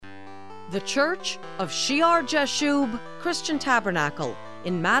The Church of Shear Jashub Christian Tabernacle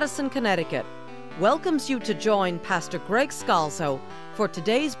in Madison, Connecticut welcomes you to join Pastor Greg Scalzo for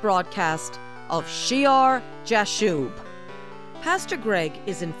today's broadcast of Shear Jashub. Pastor Greg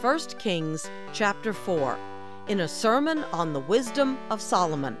is in 1 Kings chapter 4 in a sermon on the wisdom of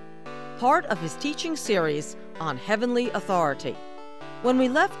Solomon, part of his teaching series on heavenly authority. When we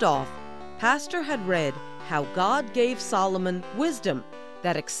left off, Pastor had read how God gave Solomon wisdom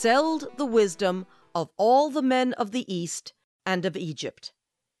that excelled the wisdom of all the men of the East and of Egypt.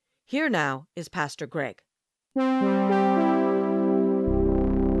 Here now is Pastor Greg.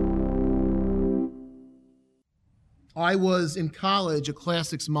 I was in college a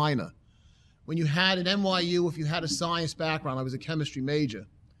classics minor. When you had at NYU, if you had a science background, I was a chemistry major,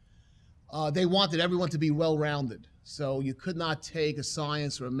 they wanted everyone to be well-rounded. So you could not take a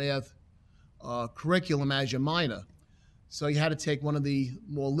science or a math curriculum as your minor. So you had to take one of the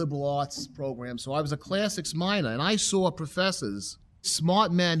more liberal arts programs. So I was a classics minor, and I saw professors,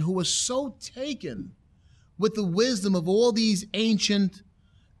 smart men who were so taken with the wisdom of all these ancient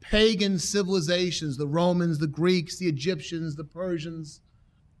pagan civilizations, the Romans, the Greeks, the Egyptians, the Persians.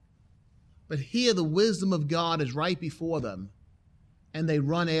 But here the wisdom of God is right before them, and they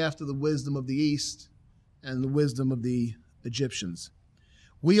run after the wisdom of the East and the wisdom of the Egyptians.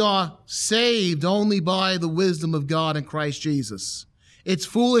 We are saved only by the wisdom of God in Christ Jesus. It's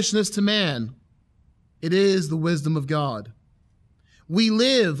foolishness to man. It is the wisdom of God. We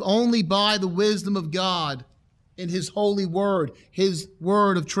live only by the wisdom of God in His holy word, His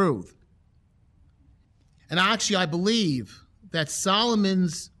word of truth. And actually, I believe that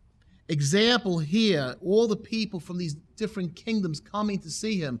Solomon's example here, all the people from these different kingdoms coming to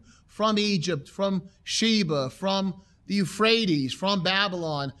see him, from Egypt, from Sheba, from the Euphrates, from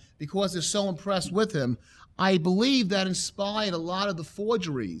Babylon, because they're so impressed with him, I believe that inspired a lot of the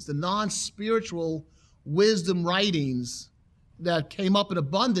forgeries, the non-spiritual wisdom writings that came up in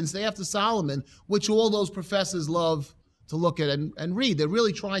abundance after Solomon, which all those professors love to look at and read. They're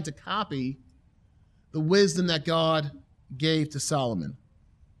really trying to copy the wisdom that God gave to Solomon.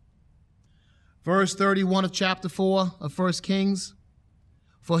 Verse 31 of chapter 4 of 1 Kings,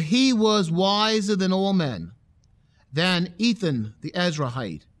 "For he was wiser than all men, than Ethan the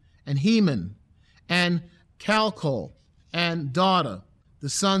Ezrahite, and Heman, and Calcol, and Dada, the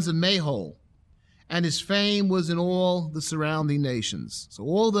sons of Mahol, and his fame was in all the surrounding nations." So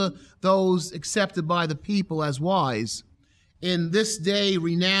all those accepted by the people as wise, in this day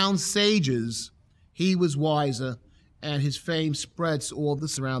renowned sages, he was wiser, and his fame spreads to all the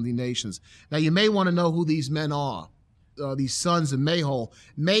surrounding nations. Now you may want to know who these men are, these sons of Mahol.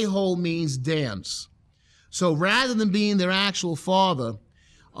 Mahol means dance. So rather than being their actual father,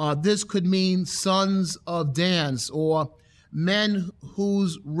 this could mean sons of dance, or men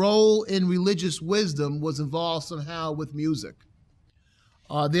whose role in religious wisdom was involved somehow with music.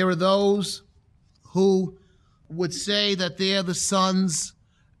 There are those who would say that they're the sons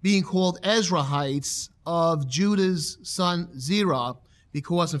being called Ezrahites of Judah's son Zerah,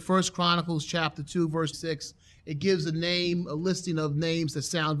 because in 1 Chronicles chapter 2, verse 6, it gives a listing of names that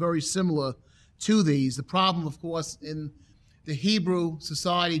sound very similar to these. The problem, of course, in the Hebrew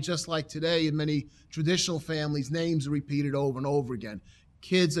society, just like today in many traditional families, names are repeated over and over again.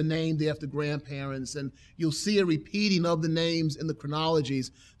 Kids are named after grandparents, and you'll see a repeating of the names in the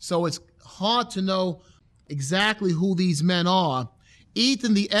chronologies. So it's hard to know exactly who these men are.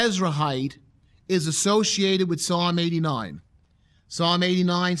 Ethan the Ezrahite is associated with Psalm 89. Psalm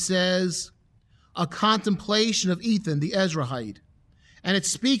 89 says, "A contemplation of Ethan the Ezrahite." And it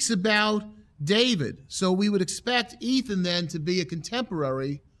speaks about David. So we would expect Ethan then to be a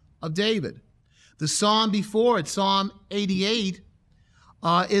contemporary of David. The psalm before it, Psalm 88,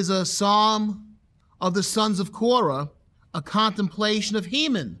 is a psalm of the sons of Korah, a contemplation of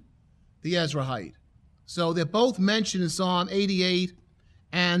Heman, the Ezrahite. So they're both mentioned in Psalm 88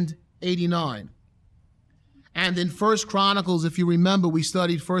 and 89. And in 1 Chronicles, if you remember, we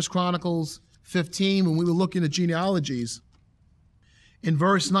studied 1 Chronicles 15 when we were looking at genealogies. In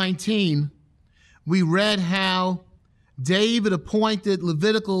verse 19, we read how David appointed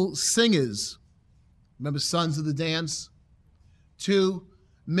Levitical singers, remember sons of the dance, to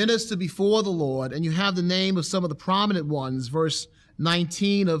minister before the Lord. And you have the name of some of the prominent ones. Verse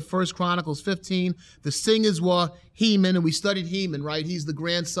 19 of 1 Chronicles 15, the singers were Heman, and we studied Heman, right? He's the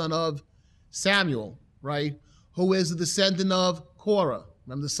grandson of Samuel, right? Who is a descendant of Korah.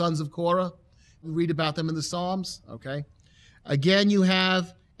 Remember the sons of Korah? We read about them in the Psalms, okay? Again, you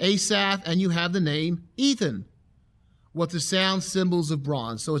have Asaph, and you have the name Ethan, what the sound cymbals of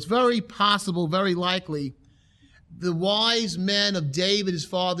bronze. So it's very possible, very likely, The wise men of David, his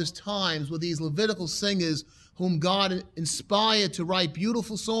father's times, were these Levitical singers whom God inspired to write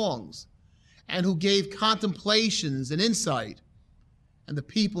beautiful songs and who gave contemplations and insight. And the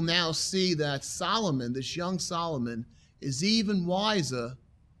people now see that Solomon, this young Solomon, is even wiser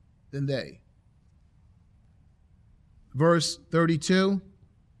than they. Verse 32,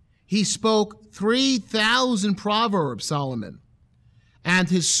 he spoke 3,000 proverbs, Solomon, and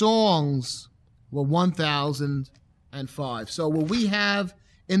his songs were 1,005. So what we have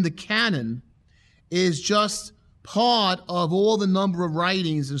in the canon is just part of all the number of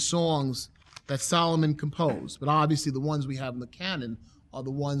writings and songs that Solomon composed. But obviously the ones we have in the canon are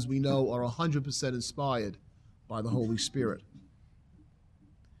the ones we know are 100% inspired by the Holy Spirit.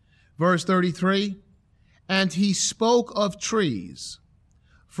 Verse 33, and he spoke of trees,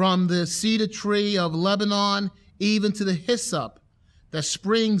 from the cedar tree of Lebanon even to the hyssop that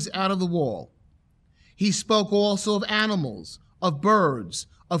springs out of the wall. He spoke also of animals, of birds,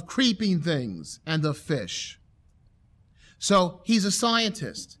 of creeping things, and of fish. So he's a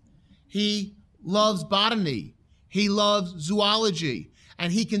scientist. He loves botany. He loves zoology.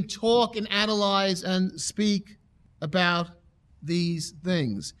 And he can talk and analyze and speak about these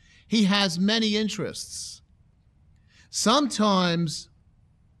things. He has many interests. Sometimes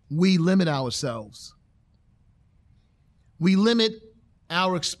we limit ourselves. We limit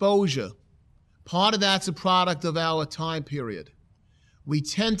our exposure. Part of that's a product of our time period. We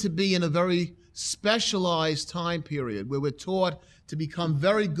tend to be in a very specialized time period where we're taught to become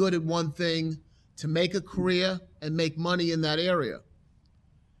very good at one thing, to make a career and make money in that area.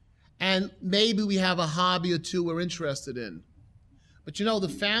 And maybe we have a hobby or two we're interested in. But you know, the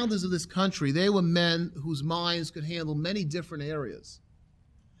founders of this country, they were men whose minds could handle many different areas.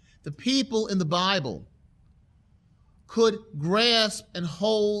 The people in the Bible could grasp and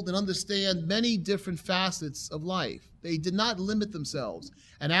hold and understand many different facets of life. They did not limit themselves.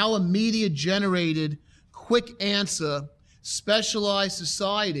 And our media-generated, quick answer, specialized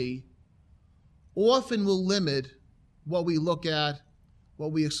society often will limit what we look at,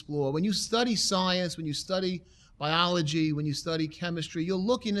 what we explore. When you study science, when you study biology, when you study chemistry, you're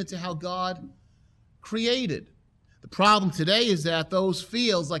looking into how God created. The problem today is that those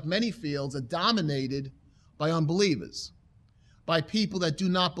fields, like many fields, are dominated by unbelievers, by people that do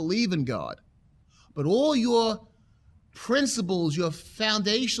not believe in God. But all your principles, your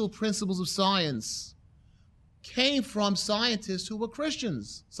foundational principles of science, came from scientists who were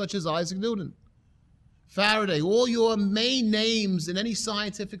Christians, such as Isaac Newton, Faraday. All your main names in any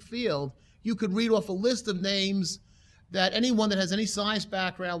scientific field, you could read off a list of names that anyone that has any science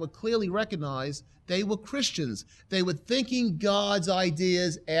background would clearly recognize. They were Christians. They were thinking God's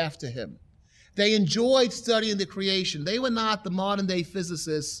ideas after him. They enjoyed studying the creation. They were not the modern-day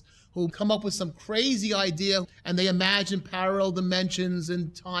physicists who come up with some crazy idea and they imagine parallel dimensions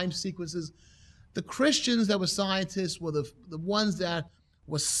and time sequences. The Christians that were scientists were the ones that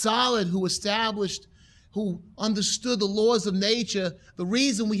were solid, who established, who understood the laws of nature. The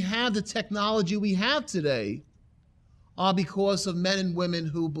reason we have the technology we have today are because of men and women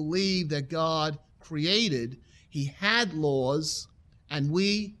who believe that God created. He had laws, and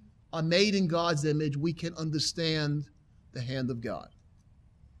we are made in God's image. We can understand the hand of God.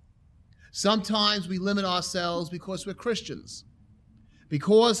 Sometimes we limit ourselves because we're Christians,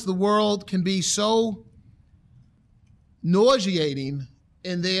 because the world can be so nauseating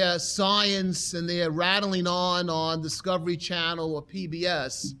in their science and their rattling on Discovery Channel or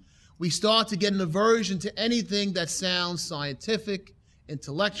PBS. We start to get an aversion to anything that sounds scientific,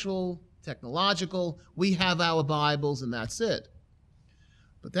 intellectual, technological. We have our Bibles and that's it.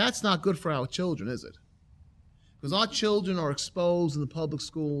 But that's not good for our children, is it? Because our children are exposed in the public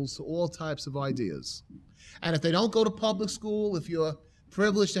schools to all types of ideas. And if they don't go to public school, if you're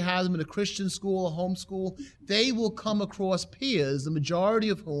privileged to have them in a Christian school or homeschool, they will come across peers, the majority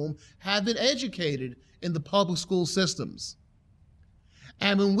of whom have been educated in the public school systems.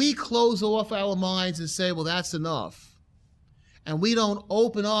 And when we close off our minds and say, well, that's enough, and we don't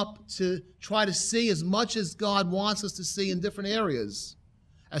open up to try to see as much as God wants us to see in different areas,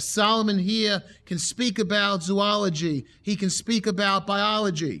 as Solomon here can speak about zoology, he can speak about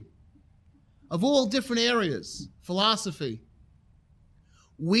biology, of all different areas, philosophy,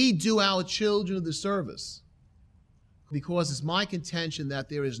 we do our children a disservice, because it's my contention that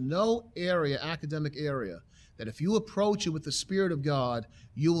there is no area, academic area, that if you approach it with the Spirit of God,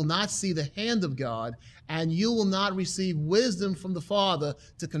 you will not see the hand of God, and you will not receive wisdom from the Father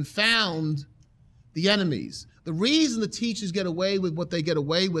to confound the enemies. The reason the teachers get away with what they get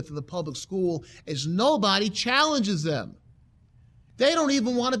away with in the public school is nobody challenges them. They don't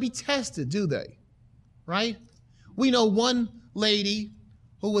even want to be tested, do they? Right? We know one lady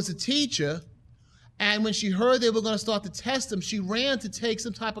who was a teacher, and when she heard they were going to start to test them, she ran to take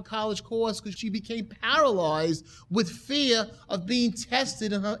some type of college course because she became paralyzed with fear of being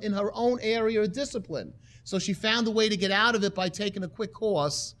tested in her own area of discipline. So she found a way to get out of it by taking a quick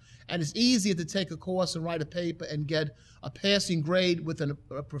course, and it's easier to take a course and write a paper and get a passing grade with a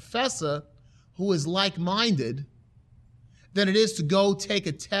professor who is like-minded than it is to go take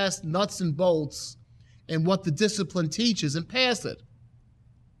a test, nuts and bolts, and what the discipline teaches and pass it.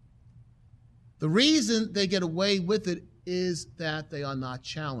 The reason they get away with it is that they are not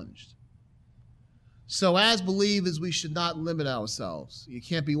challenged. So as believers, we should not limit ourselves. You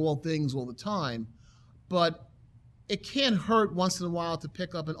can't be all things all the time, but it can't hurt once in a while to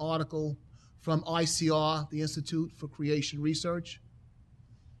pick up an article from ICR, the Institute for Creation Research,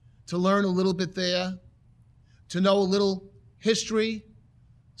 to learn a little bit there, to know a little history,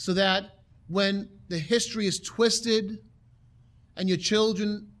 so that when the history is twisted and your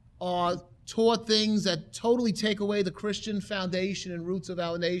children are taught things that totally take away the Christian foundation and roots of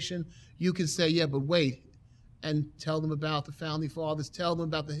our nation, you can say, yeah, but wait, and tell them about the Founding Fathers, tell them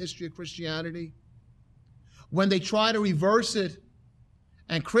about the history of Christianity. When they try to reverse it,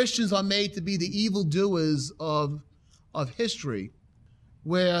 and Christians are made to be the evildoers of history,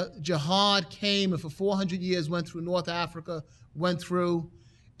 where jihad came and for 400 years went through North Africa, went through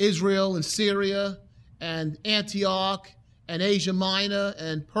Israel and Syria and Antioch and Asia Minor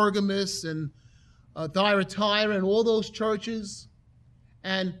and Pergamus and Thyatira and all those churches,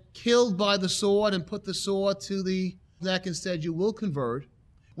 and killed by the sword and put the sword to the neck and said, you will convert.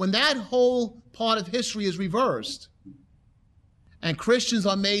 When that whole part of history is reversed and Christians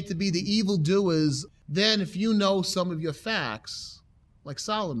are made to be the evildoers, then if you know some of your facts, like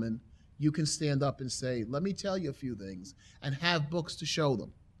Solomon, you can stand up and say, let me tell you a few things, and have books to show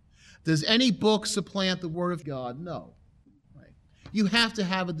them. Does any book supplant the Word of God? No. Right? You have to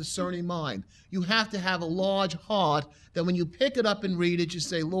have a discerning mind. You have to have a large heart that when you pick it up and read it, you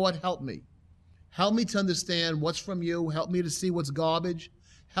say, Lord, help me. Help me to understand what's from you. Help me to see what's garbage.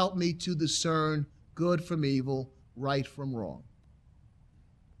 Help me to discern good from evil, right from wrong.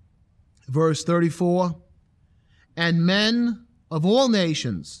 Verse 34, and men of all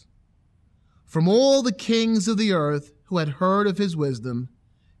nations, from all the kings of the earth who had heard of his wisdom,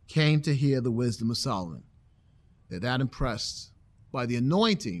 came to hear the wisdom of Solomon. They're that impressed by the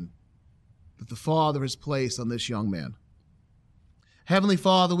anointing that the Father has placed on this young man. Heavenly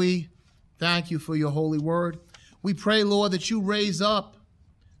Father, we thank you for your holy word. We pray, Lord, that you raise up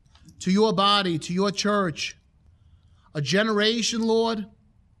to your body, to your church, a generation, Lord,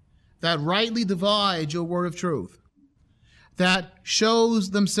 that rightly divides your word of truth, that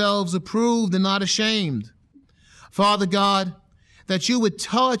shows themselves approved and not ashamed. Father God, that you would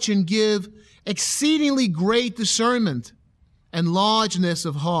touch and give exceedingly great discernment and largeness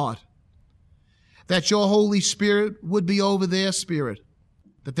of heart, that your Holy Spirit would be over their spirit,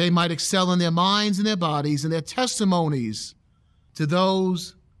 that they might excel in their minds and their bodies and their testimonies to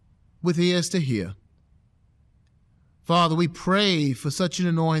those with ears to hear. Father, we pray for such an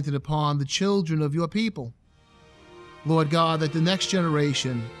anointing upon the children of your people. Lord God, that the next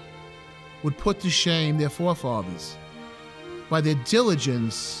generation would put to shame their forefathers by their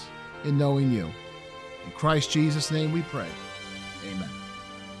diligence in knowing you. In Christ Jesus' name we pray. Amen.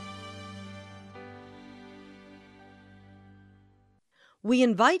 We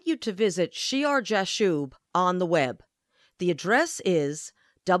invite you to visit Shear Jashub on the web. The address is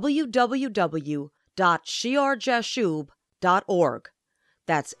www.shearjashub.org.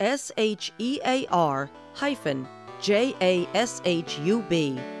 That's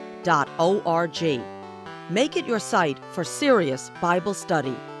SHEAR-JASHUB.org. Make it your site for serious Bible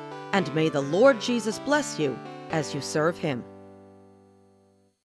study, and may the Lord Jesus bless you as you serve him.